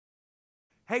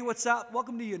Hey, what's up?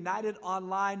 Welcome to United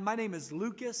Online. My name is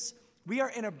Lucas. We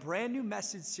are in a brand new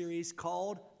message series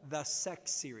called the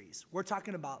Sex Series. We're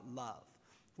talking about love.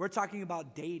 We're talking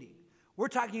about dating. We're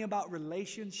talking about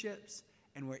relationships.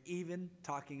 And we're even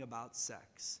talking about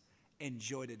sex.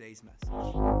 Enjoy today's message.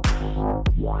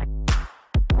 Right.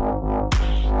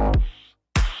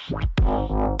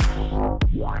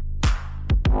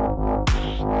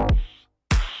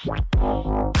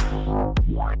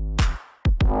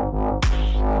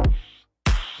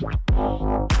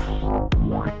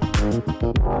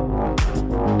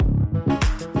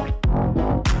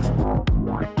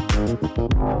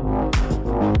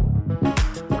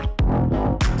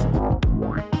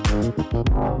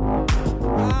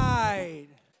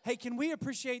 Hey, can we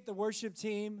appreciate the worship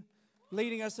team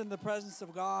leading us in the presence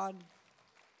of God?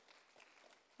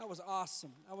 That was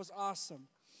awesome. That was awesome.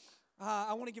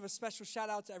 I want to give a special shout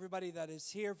out to everybody that is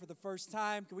here for the first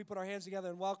time. Can we put our hands together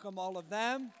and welcome all of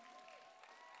them?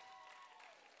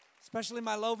 Especially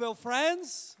my Lowville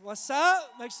friends. What's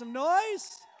up? Make some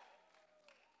noise.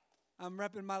 I'm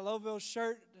repping my Lowville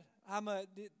shirt.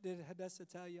 Did Hadessa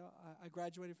tell you? I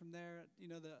graduated from there. You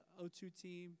know, the O2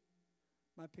 team.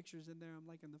 My picture's in there. I'm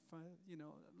like in the front, you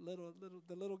know,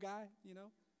 the little guy, you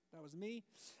know. That was me.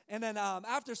 And then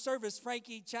after service,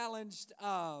 Frankie challenged,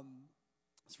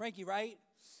 it's Frankie, right?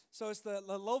 So it's the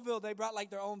Lowville, they brought like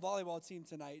their own volleyball team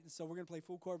tonight. And so we're going to play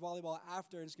full court volleyball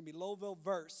after. And it's going to be Lowville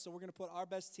verse. So we're going to put our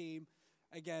best team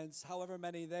against however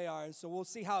many they are. And so we'll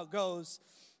see how it goes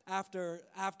after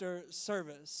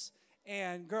service.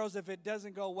 And girls, if it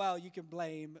doesn't go well, you can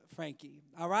blame Frankie.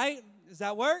 All right? Does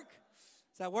that work?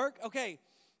 Does that work? Okay.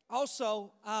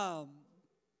 Also,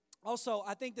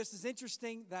 I think this is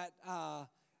interesting that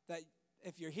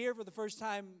if you're here for the first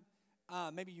time,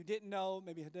 maybe you didn't know,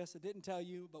 maybe Hadessa didn't tell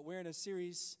you, but we're in a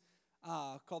series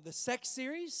called the Sex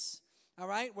Series, all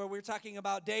right, where we're talking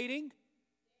about dating,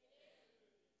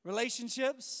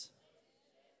 relationships,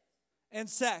 and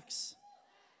sex.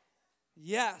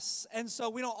 Yes, and so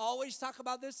we don't always talk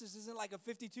about this. This isn't like a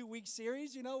 52-week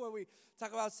series, you know, where we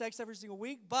talk about sex every single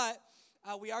week, but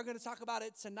we are going to talk about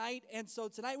it tonight. And so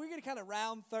tonight we're going to kind of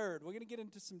round third. We're going to get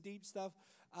into some deep stuff,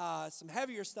 some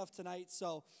heavier stuff tonight.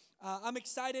 So I'm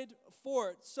excited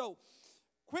for it. So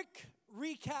quick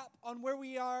recap on where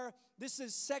we are. This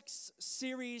is Sex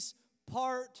Series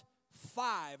Part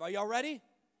 5. Are y'all ready?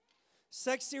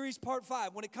 Sex Series Part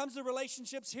 5. When it comes to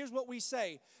relationships, here's what we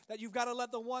say. That you've got to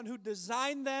let the one who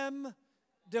designed them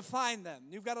define them.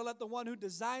 You've got to let the one who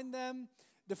designed them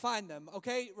define them.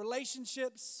 Okay?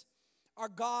 Relationships are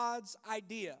God's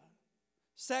idea.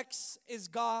 Sex is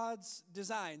God's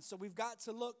design. So we've got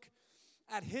to look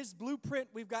at His blueprint.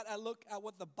 We've got to look at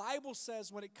what the Bible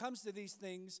says when it comes to these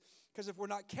things. Because if we're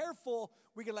not careful,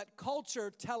 we can let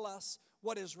culture tell us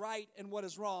what is right and what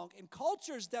is wrong. And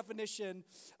culture's definition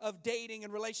of dating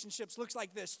and relationships looks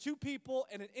like this. Two people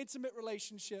in an intimate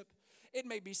relationship. It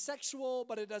may be sexual,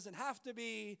 but it doesn't have to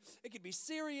be. It could be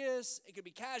serious. It could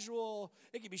be casual.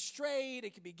 It could be straight.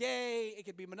 It could be gay. It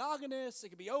could be monogamous. It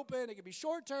could be open. It could be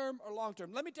short-term or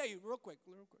long-term. Let me tell you real quick.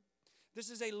 This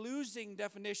is a losing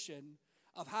definition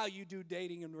of how you do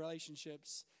dating and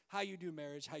relationships, how you do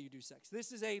marriage, how you do sex.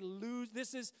 This is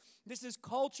this is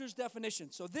culture's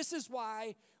definition. So this is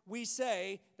why we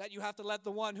say that you have to let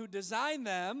the one who designed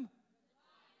them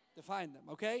define them,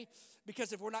 okay?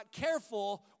 Because if we're not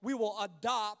careful, we will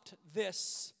adopt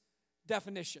this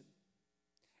definition.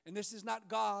 And this is not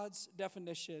God's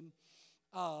definition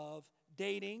of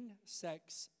dating,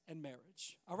 sex, and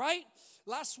marriage. All right?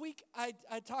 Last week, I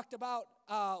talked about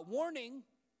warning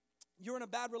you're in a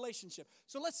bad relationship.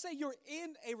 So let's say you're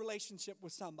in a relationship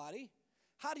with somebody.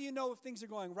 How do you know if things are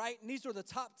going right? And these are the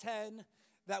top 10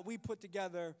 that we put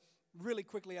together really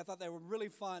quickly. I thought they were really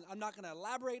fun. I'm not going to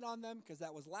elaborate on them because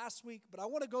that was last week, but I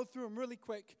want to go through them really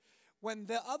quick. When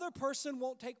the other person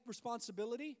won't take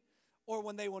responsibility or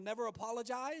when they will never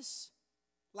apologize,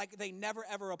 like they never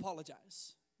ever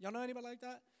apologize. Y'all know anybody like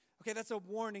that? Okay, that's a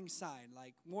warning sign,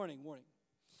 like warning.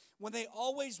 When they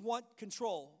always want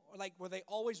control, or like where they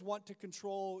always want to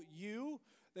control you,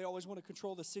 they always want to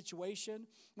control the situation.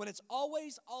 When it's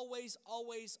always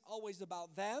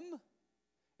about them,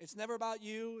 it's never about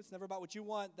you, it's never about what you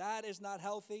want, that is not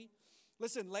healthy.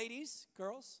 Listen, ladies,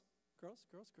 girls,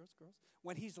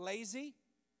 when he's lazy,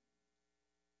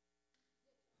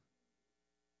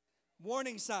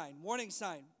 warning sign,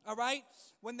 all right?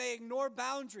 When they ignore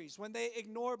boundaries.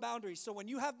 So when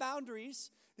you have boundaries,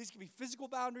 these can be physical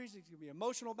boundaries, these can be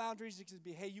emotional boundaries, it can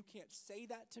be, hey, you can't say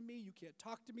that to me, you can't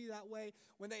talk to me that way.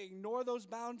 When they ignore those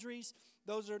boundaries,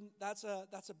 that's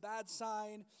a bad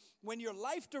sign. When your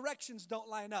life directions don't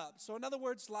line up. So in other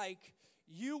words, like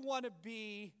you want to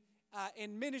be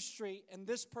in ministry and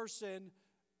this person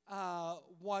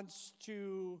wants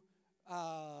to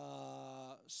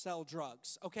sell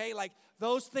drugs, okay? Like,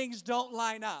 those things don't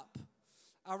line up,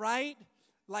 all right?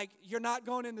 Like, you're not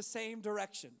going in the same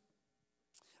direction.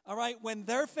 All right, when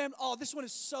their family, oh, this one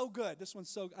is so good.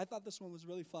 I thought this one was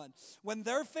really fun. When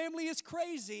their family is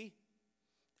crazy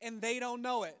and they don't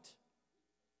know it.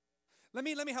 Let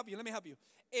me help you.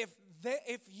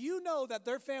 If you know that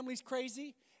their family's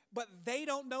crazy, but they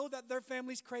don't know that their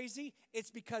family's crazy,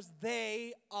 it's because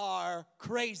they are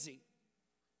crazy.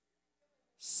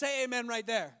 Say amen right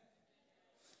there.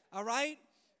 All right?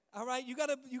 All right, you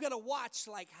gotta watch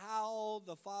like how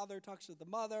the father talks to the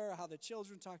mother, how the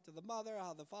children talk to the mother,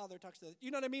 how the father talks to you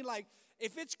know what I mean? Like,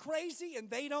 if it's crazy and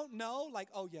they don't know, like,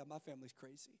 oh yeah, my family's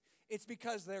crazy. It's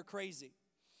because they're crazy.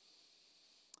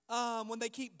 When they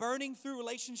keep burning through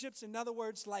relationships, in other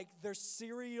words, like they're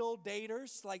serial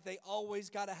daters, like they always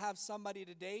got to have somebody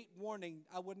to date. Warning,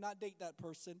 I would not date that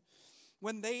person.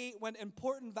 When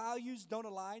important values don't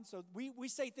align, so we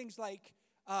say things like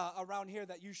around here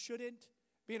that you shouldn't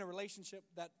be in a relationship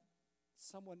that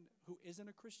someone who isn't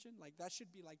a Christian, like that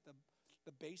should be like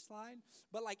the baseline.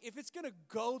 But like if it's going to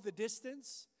go the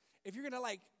distance, if you're going to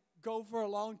like go for a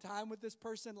long time with this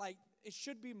person, like it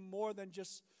should be more than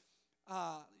just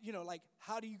like,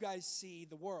 how do you guys see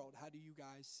the world? How do you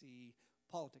guys see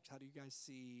politics? How do you guys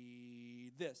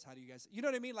see this? How do you guys, you know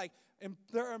what I mean? Like,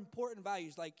 there are important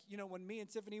values. Like, when me and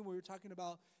Tiffany, we were talking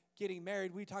about getting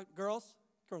married, we talked, girls,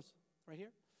 right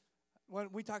here. When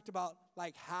we talked about,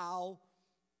 like, how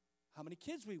many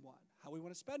kids we want, how we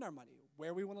want to spend our money,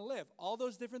 where we want to live, all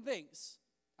those different things.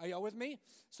 Are y'all with me?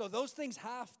 So those things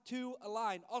have to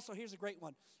align. Also, here's a great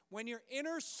one. When your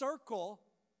inner circle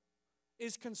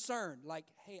is concerned, like,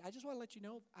 hey, I just want to let you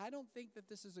know, I don't think that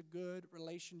this is a good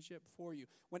relationship for you.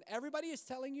 When everybody is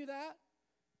telling you that,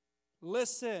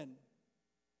 listen.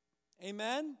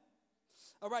 Amen?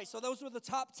 All right, so those were the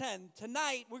top 10.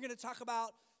 Tonight, we're going to talk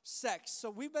about sex.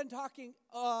 So we've been talking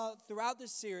throughout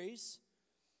this series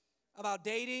about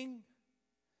dating.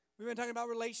 We've been talking about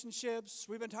relationships.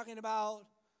 We've been talking about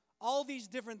all these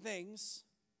different things.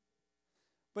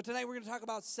 But tonight, we're going to talk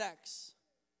about sex.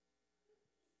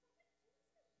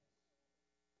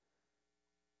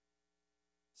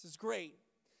 This is great.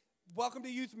 Welcome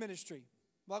to youth ministry.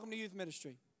 Welcome to youth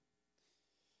ministry.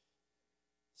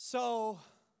 So,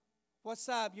 what's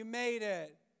up? You made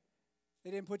it. They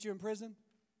didn't put you in prison?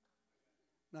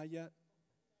 Not yet.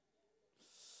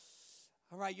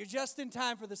 All right, you're just in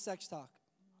time for the sex talk.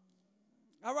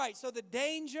 All right, so the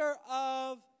danger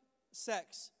of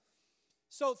sex.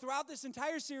 So throughout this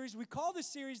entire series, we call this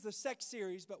series the sex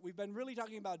series, but we've been really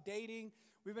talking about dating.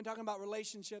 We've been talking about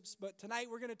relationships, but tonight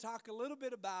we're going to talk a little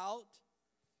bit about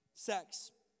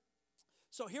sex.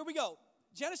 So here we go.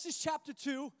 Genesis chapter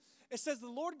 2, it says, the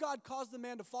Lord God caused the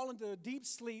man to fall into a deep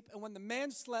sleep, and when the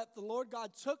man slept, the Lord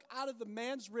God took out of the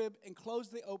man's rib and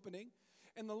closed the opening.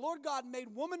 And the Lord God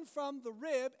made woman from the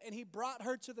rib, and he brought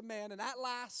her to the man. And at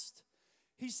last,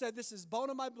 he said, this is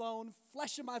bone of my bone,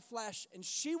 flesh of my flesh, and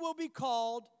she will be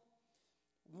called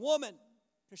woman,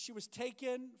 because she was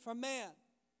taken from man.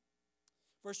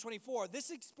 Verse 24, this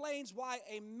explains why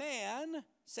a man,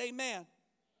 say man,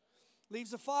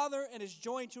 leaves a father and is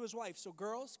joined to his wife. So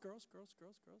girls,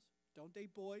 don't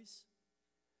date boys.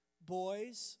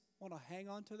 Boys want to hang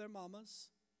on to their mamas.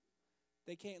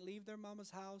 They can't leave their mama's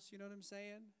house, you know what I'm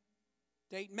saying?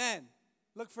 Date men.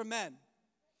 Look for men.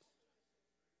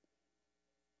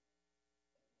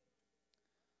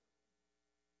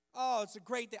 Oh, it's a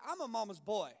great thing. I'm a mama's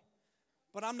boy,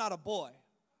 but I'm not a boy.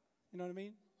 You know what I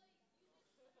mean?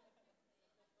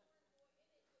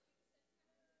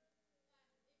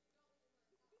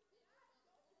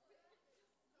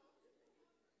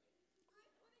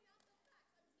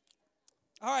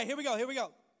 All right, here we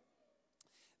go.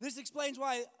 This explains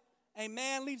why a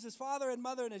man leaves his father and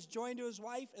mother and is joined to his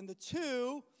wife. And the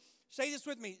two, say this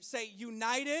with me, say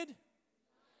united.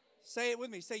 Say it with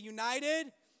me, say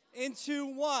united into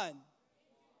one.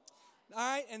 All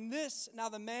right, and this, now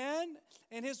the man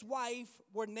and his wife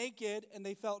were naked and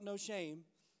they felt no shame.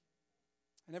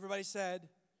 And everybody said,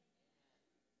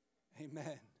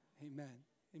 amen, amen,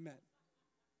 amen.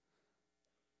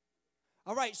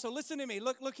 All right, so listen to me.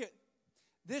 Look at.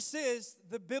 This is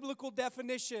the biblical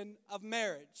definition of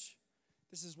marriage.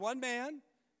 This is one man,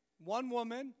 one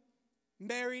woman,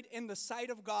 married in the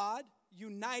sight of God,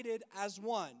 united as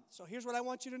one. So here's what I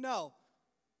want you to know.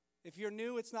 If you're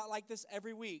new, it's not like this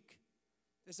every week.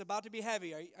 It's about to be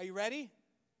heavy. Are you ready?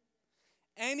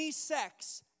 Any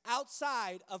sex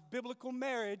outside of biblical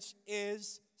marriage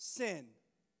is sin.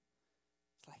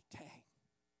 It's like, dang.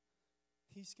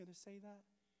 He's going to say that?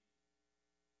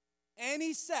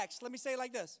 Any sex, let me say it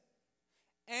like this.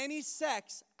 Any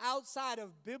sex outside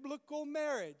of biblical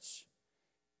marriage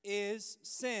is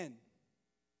sin.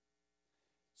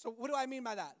 So what do I mean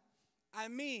by that? I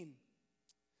mean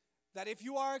that if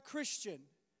you are a Christian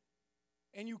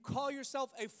and you call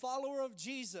yourself a follower of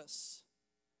Jesus,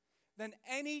 then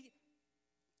any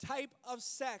type of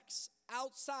sex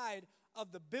outside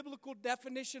of the biblical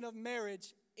definition of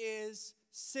marriage is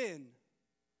sin.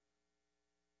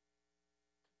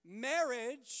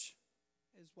 Marriage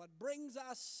is what brings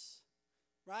us,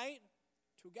 right,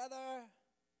 together.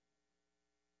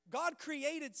 God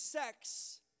created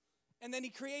sex, and then he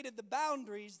created the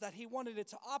boundaries that he wanted it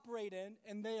to operate in,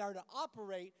 and they are to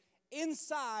operate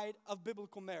inside of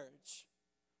biblical marriage.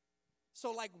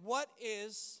 So, like, what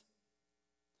is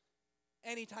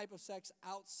any type of sex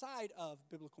outside of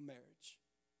biblical marriage?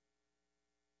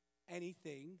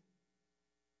 Anything.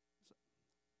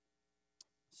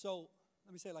 So,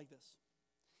 let me say it like this.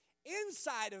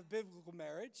 Inside of biblical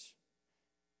marriage,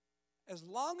 as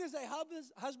long as a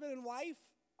husband and wife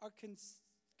are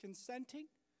consenting,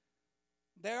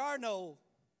 there are no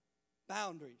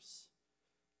boundaries.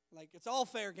 Like, it's all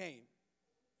fair game.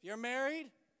 If you're married,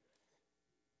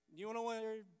 you want to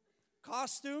wear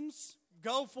costumes,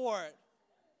 go for it.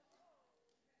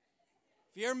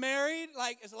 If you're married,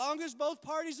 like, as long as both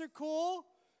parties are cool,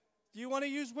 if you want to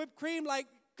use whipped cream, like,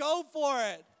 go for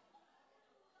it.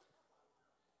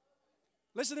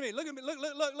 Listen to me. Look at me.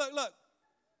 Look.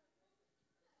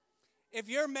 If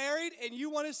you're married and you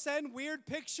want to send weird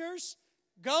pictures,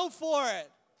 go for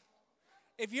it.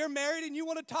 If you're married and you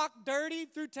want to talk dirty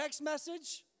through text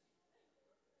message,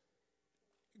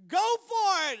 go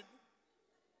for it.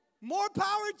 More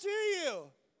power to you.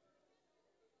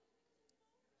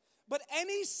 But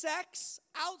any sex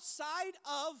outside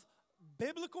of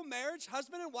biblical marriage,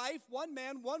 husband and wife, one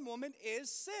man, one woman, is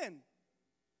sin.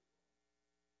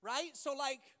 Right? So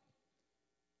like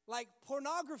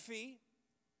pornography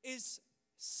is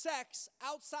sex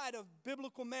outside of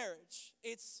biblical marriage.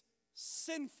 It's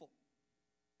sinful.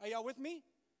 Are y'all with me?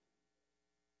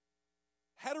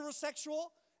 Heterosexual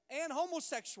and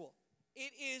homosexual.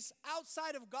 It is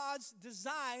outside of God's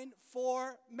design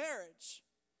for marriage.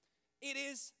 It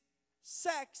is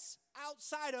sex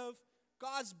outside of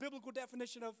God's biblical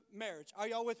definition of marriage. Are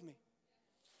y'all with me?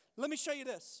 Let me show you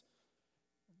this.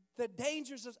 The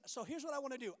dangers of, so here's what I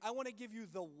want to do. I want to give you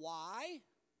the why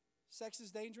sex is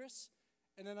dangerous,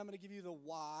 and then I'm going to give you the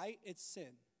why it's sin.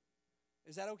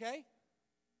 Is that okay?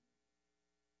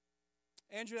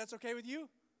 Andrew, that's okay with you?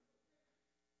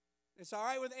 It's all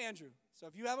right with Andrew. So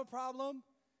if you have a problem,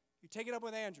 you take it up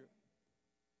with Andrew.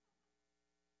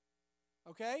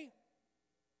 Okay?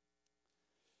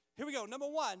 Here we go. Number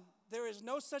one, there is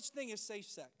no such thing as safe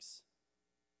sex.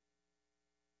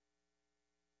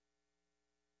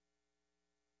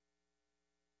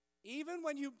 Even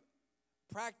when you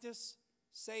practice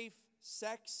safe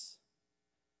sex,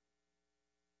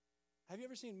 have you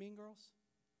ever seen Mean Girls?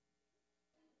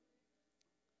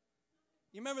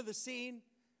 You remember the scene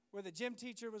where the gym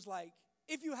teacher was like,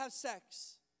 if you have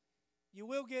sex, you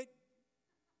will get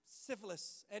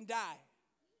syphilis and die.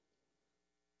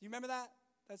 Do you remember that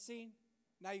scene?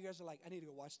 Now you guys are like, I need to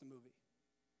go watch the movie.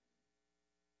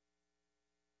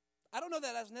 I don't know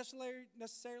that that's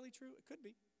necessarily true. It could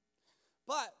be.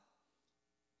 But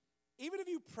even if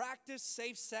you practice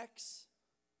safe sex,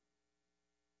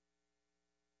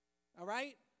 all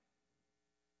right,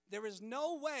 there is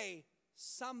no way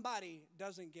somebody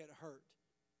doesn't get hurt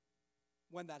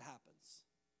when that happens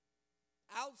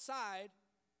outside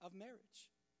of marriage.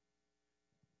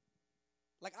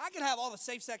 Like, I can have all the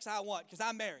safe sex I want because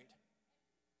I'm married.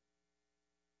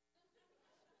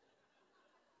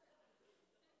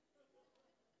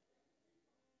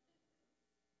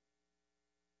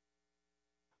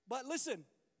 But listen,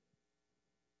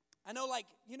 I know, like,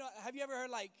 you know, have you ever heard,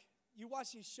 like, you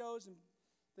watch these shows and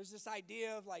there's this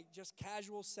idea of, like, just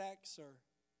casual sex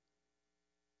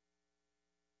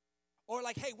or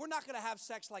like, hey, we're not going to have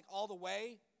sex, like, all the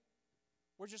way.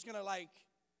 We're just going to, like,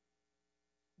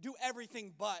 do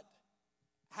everything but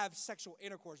have sexual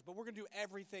intercourse, but we're going to do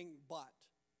everything but.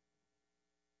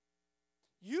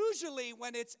 Usually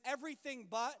when it's everything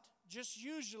but, just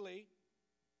usually,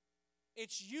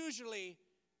 it's usually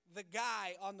the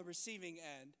guy on the receiving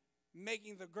end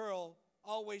making the girl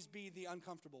always be the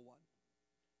uncomfortable one.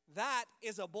 That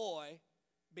is a boy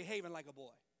behaving like a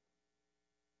boy.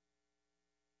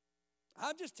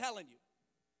 I'm just telling you.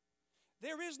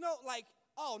 There is no, like,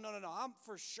 oh, no, I'm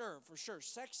for sure.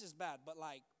 Sex is bad, but,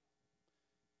 like,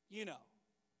 you know.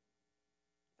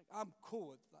 Like, I'm cool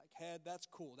with, like, head, that's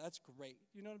cool. That's great.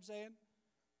 You know what I'm saying?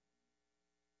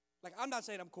 Like, I'm not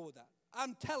saying I'm cool with that.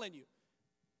 I'm telling you,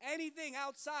 anything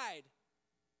outside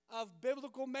of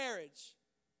biblical marriage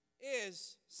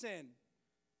is sin.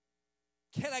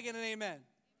 Can I get an amen?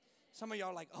 Some of y'all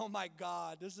are like, oh my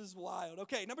God, this is wild.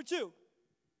 Okay, number 2.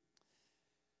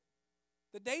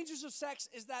 The dangers of sex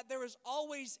is that there is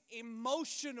always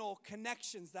emotional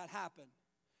connections that happen.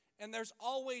 And there's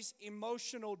always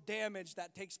emotional damage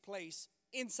that takes place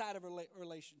inside of a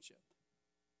relationship.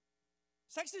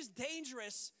 Sex is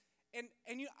dangerous, and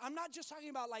I'm not just talking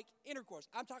about like intercourse.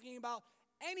 I'm talking about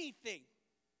anything.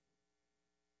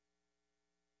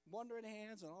 Wandering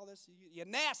hands and all this, you're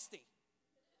nasty.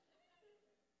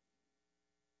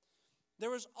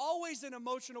 There is always an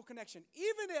emotional connection.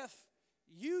 Even if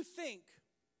you think,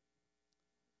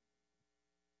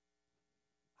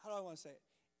 how do I want to say it?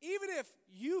 Even if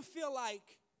you feel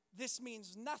like this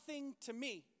means nothing to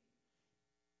me,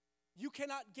 you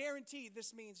cannot guarantee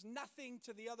this means nothing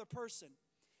to the other person.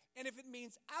 And if it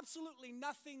means absolutely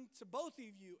nothing to both of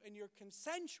you and you're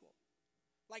consensual,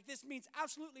 like this means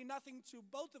absolutely nothing to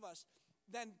both of us,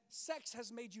 then sex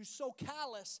has made you so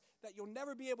callous that you'll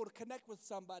never be able to connect with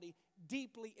somebody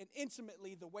deeply and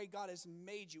intimately the way God has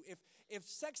made you. If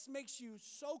sex makes you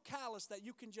so callous that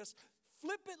you can just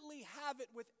flippantly have it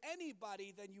with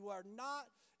anybody, then you are not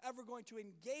ever going to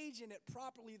engage in it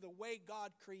properly the way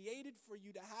God created for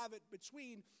you to have it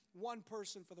between one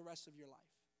person for the rest of your life.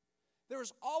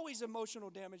 There's always emotional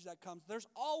damage that comes. There's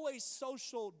always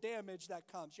social damage that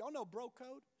comes. Y'all know bro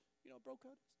code? You know what bro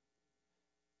code is?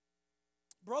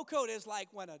 Bro code is like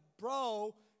when a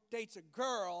bro dates a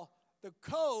girl, the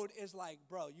code is like,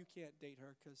 bro, you can't date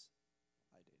her because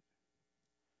I dated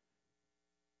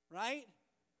her. Right?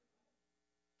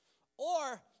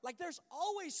 Or, like, there's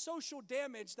always social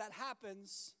damage that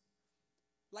happens.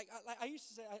 Like I used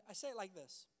to say, I say it like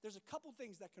this. There's a couple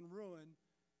things that can ruin,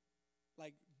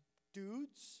 like,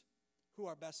 dudes who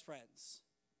are best friends.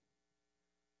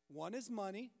 One is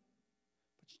money,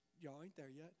 but y'all ain't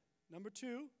there yet. Number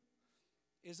 2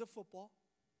 is a football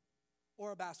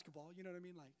or a basketball, you know what I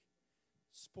mean, like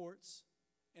sports.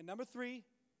 And number 3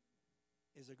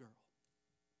 is a girl.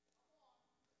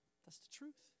 That's the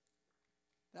truth.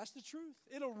 That's the truth.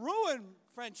 It'll ruin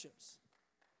friendships.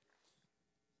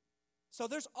 So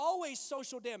there's always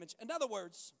social damage. In other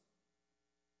words,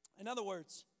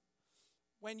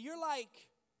 when you're like,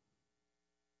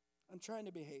 I'm trying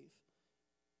to behave.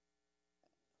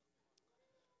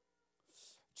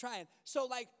 Trying. So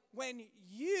like when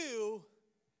you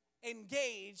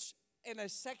engage in a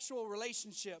sexual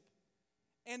relationship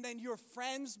and then your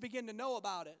friends begin to know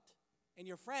about it and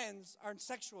your friends aren't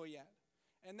sexual yet,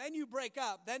 and then you break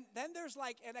up, then there's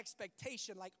like an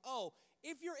expectation like, oh,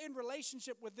 if you're in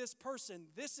relationship with this person,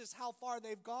 this is how far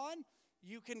they've gone.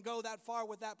 You can go that far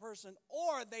with that person.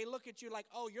 Or they look at you like,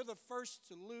 oh, you're the first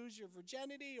to lose your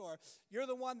virginity, or you're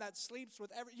the one that sleeps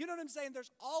with every. You know what I'm saying?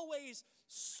 There's always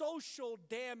social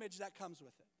damage that comes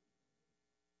with it.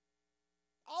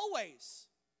 Always.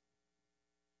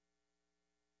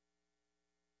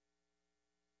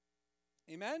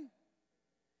 Amen?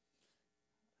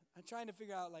 I'm trying to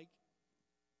figure out, like,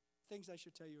 things I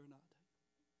should tell you or not.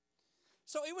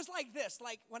 So it was like this.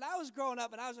 Like, when I was growing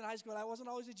up and I was in high school, I wasn't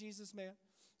always a Jesus man.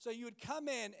 So you would come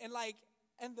in and, like,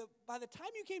 by the time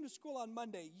you came to school on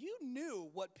Monday, you knew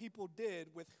what people did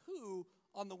with who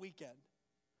on the weekend.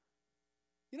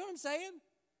 You know what I'm saying?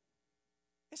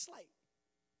 It's like,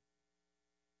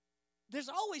 there's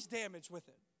always damage with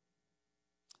it.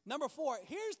 Number 4,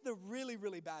 here's the really,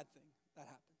 really bad thing that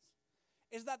happens.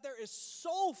 Is that there is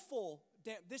soulful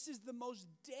damage. This is the most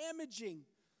damaging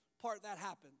part that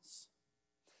happens.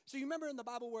 So you remember in the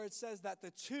Bible where it says that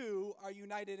the 2 are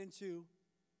united into?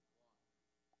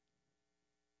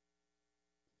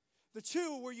 The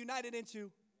 2 were united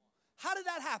into? How did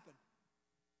that happen?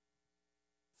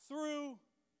 Through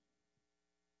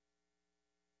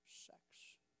sex.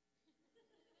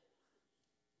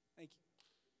 Thank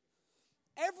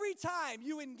you. Every time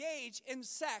you engage in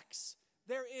sex,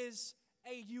 there is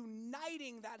a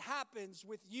uniting that happens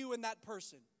with you and that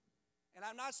person. And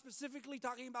I'm not specifically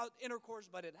talking about intercourse,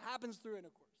 but it happens through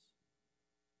intercourse.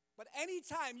 But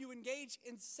anytime you engage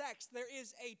in sex, there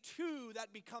is a 2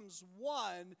 that becomes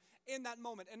 1 in that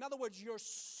moment. In other words, your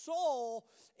soul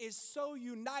is so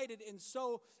united and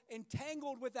so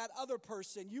entangled with that other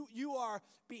person. You are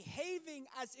behaving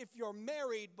as if you're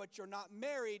married, but you're not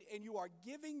married, and you are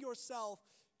giving yourself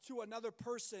to another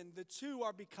person. The 2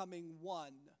 are becoming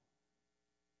 1.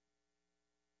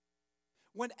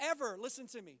 Whenever, listen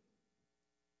to me,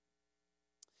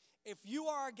 if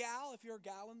you're a gal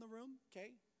in the room,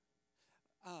 okay,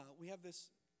 we have this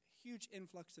huge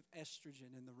influx of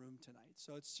estrogen in the room tonight,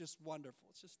 so it's just wonderful.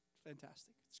 It's just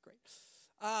fantastic. It's great.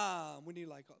 We need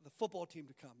like the football team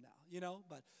to come now,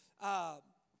 but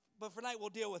for tonight we'll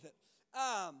deal with it.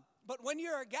 But when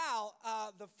you're a gal,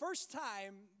 the first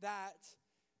time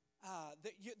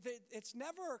it's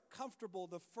never comfortable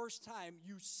the first time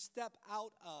you step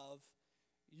out of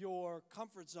your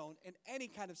comfort zone in any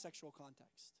kind of sexual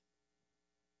context.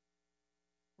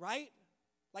 Right?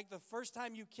 Like the first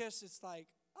time you kiss, it's like,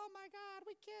 oh my God,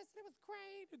 we kissed, it was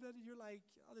great. And then you're like,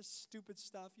 all this stupid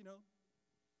stuff,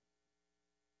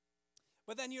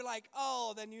 But then you're like,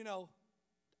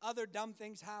 other dumb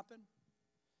things happen.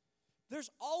 There's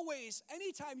always,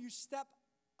 anytime you step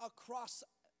across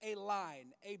a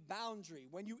line, a boundary,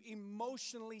 when you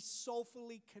emotionally,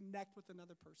 soulfully connect with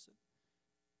another person,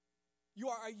 you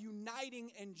are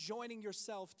uniting and joining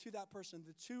yourself to that person.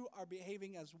 The two are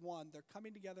behaving as one. They're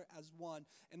coming together as one.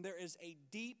 And there is a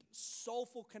deep,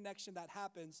 soulful connection that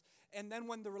happens. And then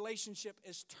when the relationship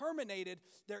is terminated,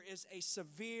 there is a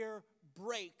severe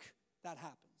break that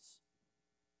happens.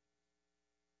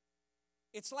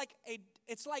 It's like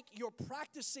you're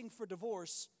practicing for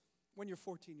divorce when you're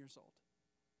 14 years old.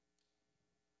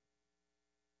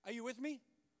 Are you with me?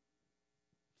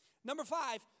 Number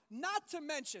 5, not to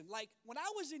mention, like when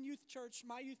I was in youth church,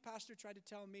 my youth pastor tried to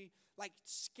tell me, like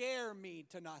scare me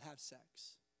to not have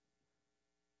sex.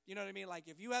 You know what I mean? Like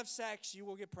if you have sex, you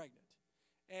will get pregnant.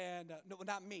 And no,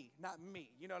 not me.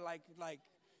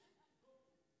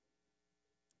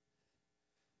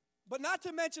 But not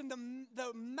to mention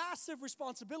the massive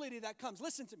responsibility that comes.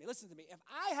 Listen to me. If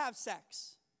I have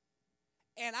sex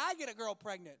and I get a girl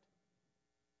pregnant,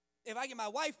 if I get my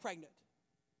wife pregnant,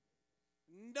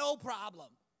 no problem.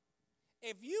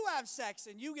 If you have sex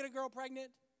and you get a girl pregnant,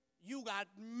 you got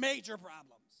major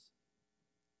problems.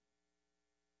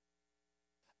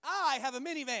 I have a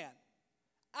minivan.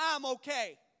 I'm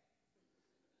okay.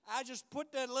 I just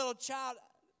put that little child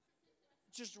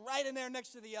just right in there next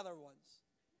to the other ones.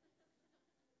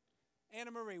 Anna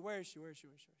Marie, where is she?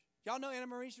 Y'all know Anna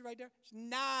Marie? She's right there. She's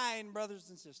 9 brothers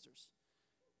and sisters.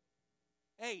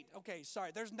 8. Okay,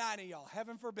 sorry. There's 9 of y'all.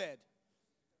 Heaven forbid.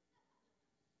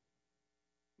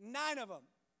 9 of them.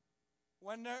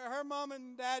 When her mom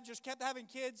and dad just kept having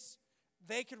kids,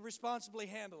 they could responsibly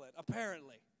handle it,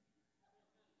 apparently.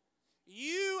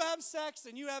 You have sex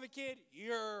and you have a kid,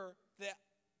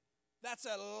 that's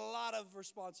a lot of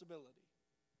responsibility.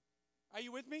 Are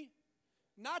you with me?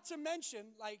 Not to mention,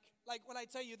 like when I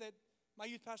tell you that my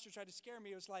youth pastor tried to scare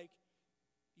me, it was like,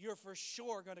 you're for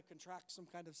sure going to contract some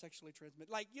kind of sexually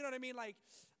transmitted. Like, you know what I mean? Like,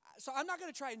 so I'm not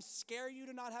going to try and scare you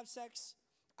to not have sex.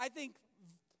 I think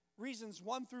reasons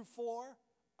 1 through 4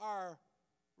 are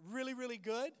really, really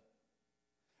good.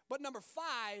 But number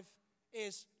 5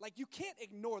 is, like, you can't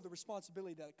ignore the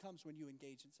responsibility that comes when you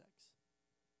engage in sex.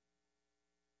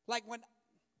 Like when,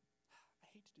 I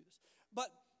hate to do this, but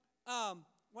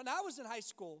when I was in high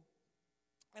school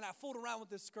and I fooled around with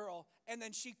this girl and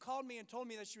then she called me and told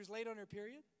me that she was late on her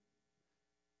period,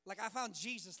 like I found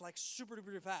Jesus like super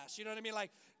duper fast. You know what I mean?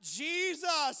 Like,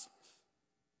 Jesus,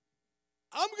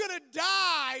 I'm going to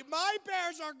die. My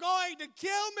parents are going to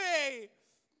kill me.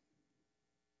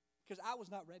 Because I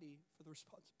was not ready for the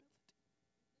responsibility.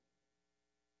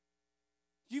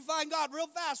 You find God real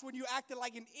fast when you acted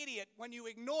like an idiot, when you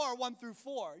ignore 1 through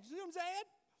 4. You see what I'm saying?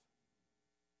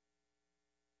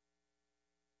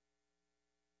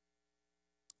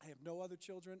 I have no other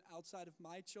children outside of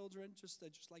my children. I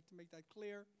just like to make that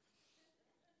clear.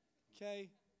 Okay?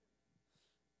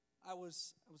 I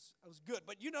was good.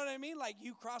 But you know what I mean? Like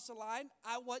you cross the line.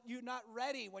 I want you not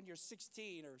ready when you're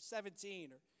 16 or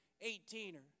 17 or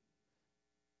 18 or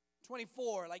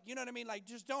 24. Like, you know what I mean? Like,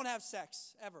 just don't have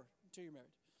sex ever until you're married.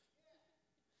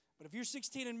 But if you're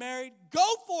 16 and married, go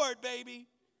for it, baby.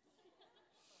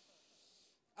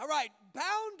 All right,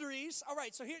 boundaries. All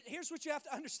right, so here's what you have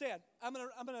to understand. I'm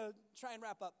gonna try and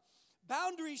wrap up.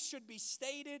 Boundaries should be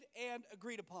stated and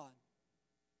agreed upon.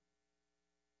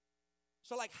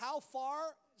 So like how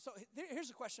far, so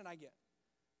here's a question I get.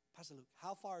 Pastor Luke,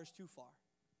 how far is too far?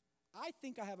 I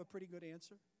think I have a pretty good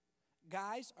answer.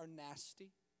 Guys are nasty.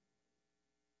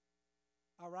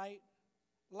 All right?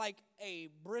 Like a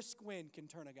brisk wind can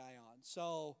turn a guy on.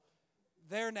 So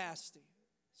they're nasty.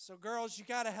 So girls, you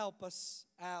got to help us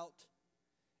out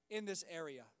in this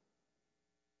area.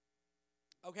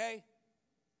 Okay?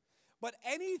 But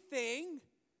anything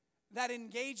that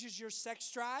engages your sex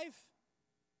drive,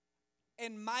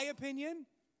 in my opinion,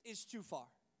 is too far.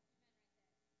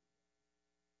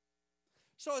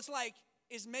 So it's like,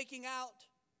 is making out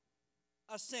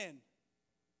a sin?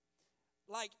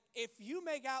 Like, if you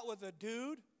make out with a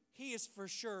dude, he is for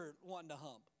sure wanting to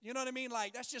hump. You know what I mean?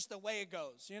 Like, that's just the way it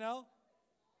goes, you know?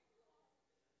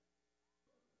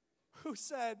 who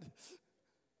said,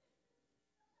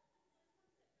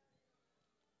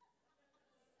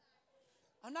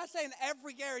 I'm not saying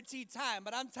every guaranteed time,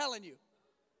 but I'm telling you.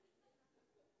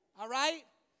 All right?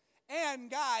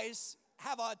 And guys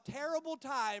have a terrible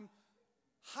time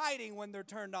hiding when they're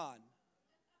turned on.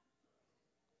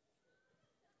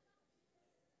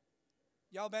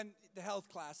 Y'all been the health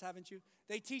class, haven't you?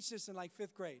 They teach this in like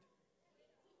 5th grade.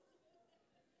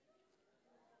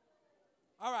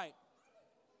 All right.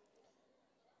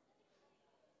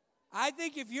 I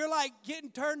think if you're like getting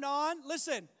turned on,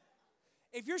 listen,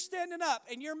 if you're standing up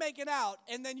and you're making out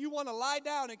and then you want to lie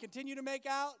down and continue to make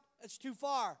out, it's too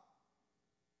far.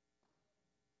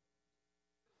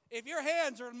 If your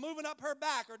hands are moving up her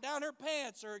back or down her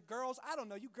pants, or girls, I don't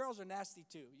know, you girls are nasty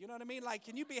too. You know what I mean? Like,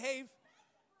 can you behave?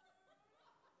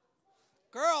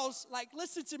 Girls, like,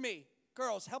 listen to me.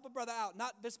 Girls, help a brother out.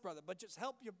 Not this brother, but just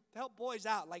help boys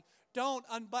out. Like, don't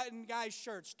unbutton guys'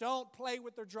 shirts. Don't play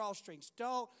with their drawstrings.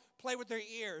 Don't play with their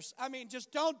ears. I mean,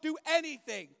 just don't do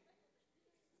anything.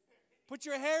 Put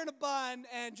your hair in a bun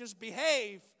and just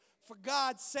behave for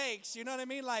God's sakes. You know what I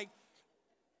mean? Like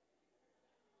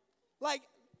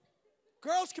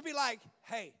girls could be like,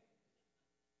 hey.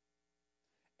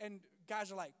 And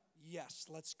guys are like, yes,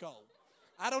 let's go.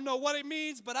 I don't know what it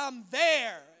means, but I'm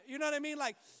there. You know what I mean?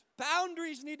 Like,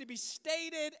 boundaries need to be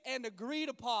stated and agreed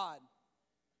upon.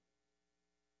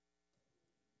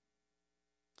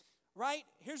 Right?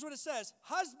 Here's what it says.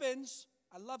 Husbands,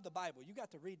 I love the Bible. You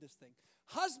got to read this thing.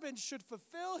 Husbands should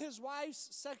fulfill his wife's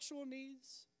sexual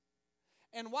needs,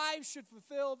 and wives should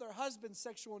fulfill their husband's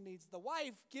sexual needs. The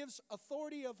wife gives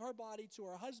authority of her body to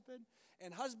her husband,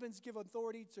 and husbands give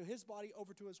authority to his body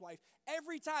over to his wife.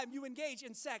 Every time you engage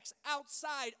in sex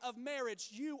outside of marriage,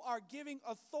 you are giving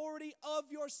authority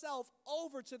of yourself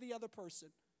over to the other person.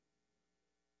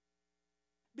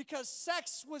 Because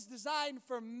sex was designed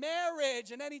for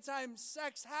marriage, and anytime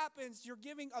sex happens, you're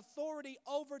giving authority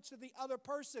over to the other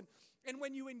person. And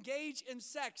when you engage in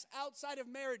sex outside of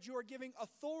marriage, you are giving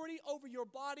authority over your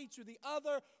body to the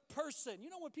other person. You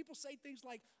know when people say things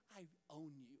like, I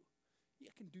own you.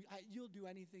 You'll do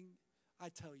anything I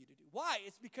tell you to do. Why?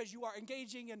 It's because you are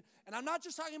engaging in, and I'm not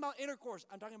just talking about intercourse.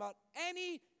 I'm talking about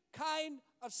any kind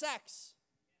of sex.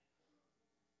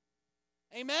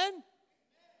 Amen?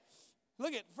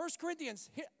 Look at 1 Corinthians.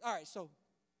 All right, so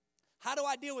how do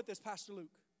I deal with this, Pastor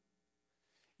Luke?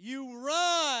 You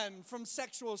run from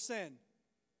sexual sin.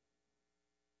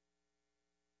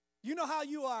 You know how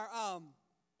you are,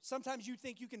 sometimes you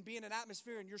think you can be in an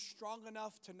atmosphere and you're strong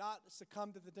enough to not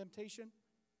succumb to the temptation?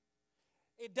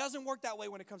 It doesn't work that way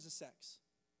when it comes to sex.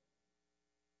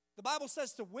 The Bible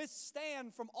says to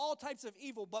withstand from all types of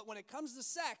evil, but when it comes to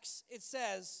sex, it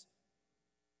says,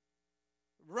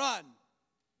 run.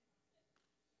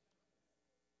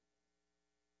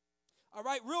 All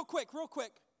right, real quick.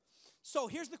 So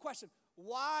here's the question.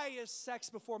 Why is sex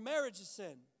before marriage a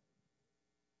sin?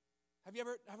 Have you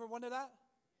ever wondered that?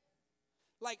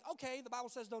 Like, okay, the Bible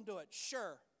says don't do it.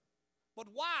 Sure. But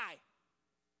why?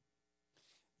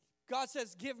 God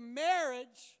says give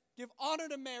honor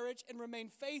to marriage and remain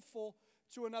faithful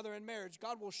to another in marriage.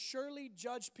 God will surely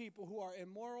judge people who are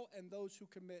immoral and those who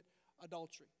commit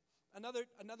adultery.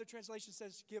 Another translation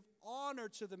says give honor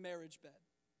to the marriage bed.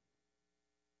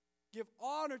 Give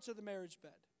honor to the marriage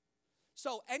bed.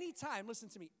 So anytime, listen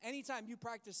to me, anytime you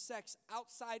practice sex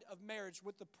outside of marriage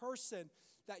with the person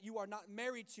that you are not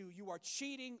married to, you are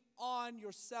cheating on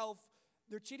yourself.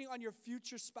 They're cheating on your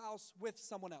future spouse with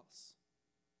someone else.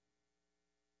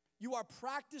 You are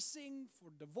practicing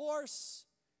for divorce.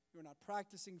 You're not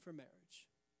practicing for marriage.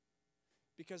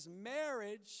 Because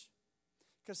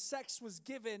sex was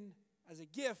given as a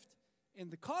gift in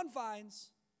the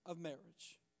confines of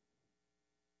marriage.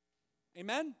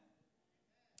 Amen?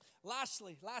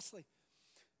 Lastly,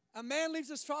 a man leaves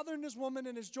his father and his woman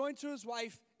and is joined to his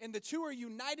wife, and the two are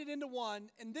united into one,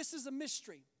 and this is a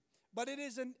mystery, but it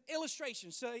is an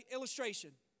illustration. Say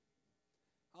illustration.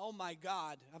 Oh my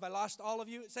God, have I lost all of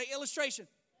you? Say illustration.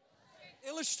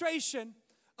 Illustration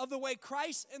of the way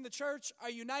Christ and the church are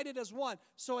united as one.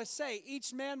 So I say,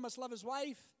 each man must love his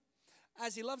wife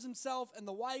as he loves himself, and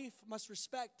the wife must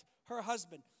respect her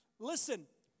husband. Listen,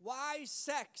 why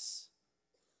sex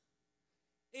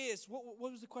is, what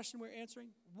was the question we were answering?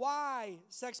 Why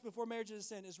sex before marriage is a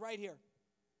sin is right here.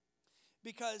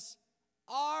 Because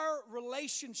our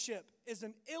relationship is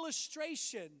an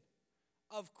illustration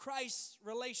of Christ's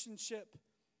relationship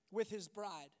with his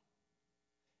bride.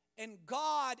 And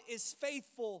God is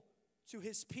faithful to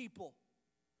his people.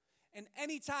 And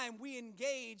anytime we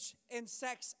engage in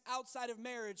sex outside of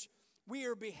marriage, we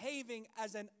are behaving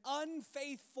as an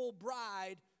unfaithful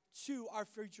bride to our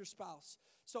future spouse.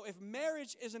 So if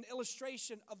marriage is an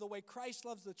illustration of the way Christ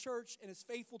loves the church and is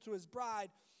faithful to his bride,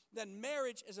 then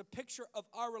marriage is a picture of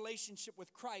our relationship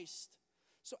with Christ.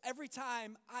 So every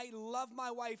time I love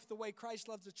my wife the way Christ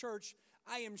loves the church,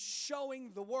 I am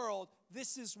showing the world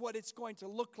this is what it's going to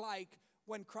look like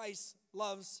when Christ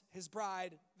loves his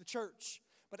bride, the church.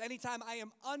 But anytime I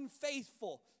am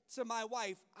unfaithful to my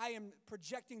wife, I am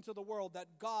projecting to the world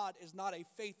that God is not a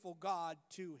faithful God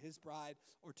to his bride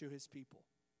or to his people.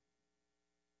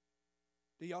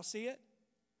 Do y'all see it?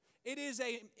 It is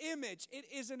an image. It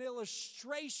is an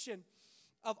illustration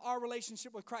of our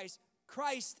relationship with Christ.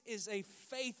 Christ is a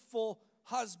faithful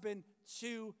husband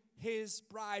to his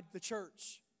bride, the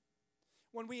church.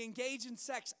 When we engage in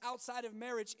sex outside of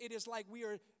marriage, it is like we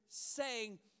are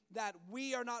saying that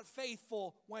we are not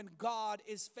faithful when God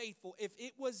is faithful. If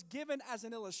it was given as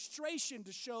an illustration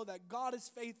to show that God is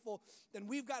faithful, then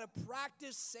we've got to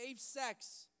practice safe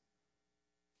sex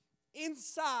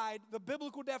inside the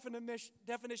biblical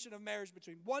definition of marriage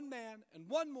between one man and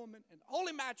one woman and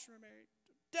holy matrimony,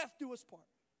 death do us part.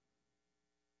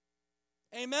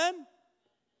 Amen?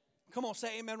 Come on,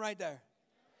 say amen right there.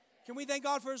 Can we thank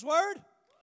God for his word?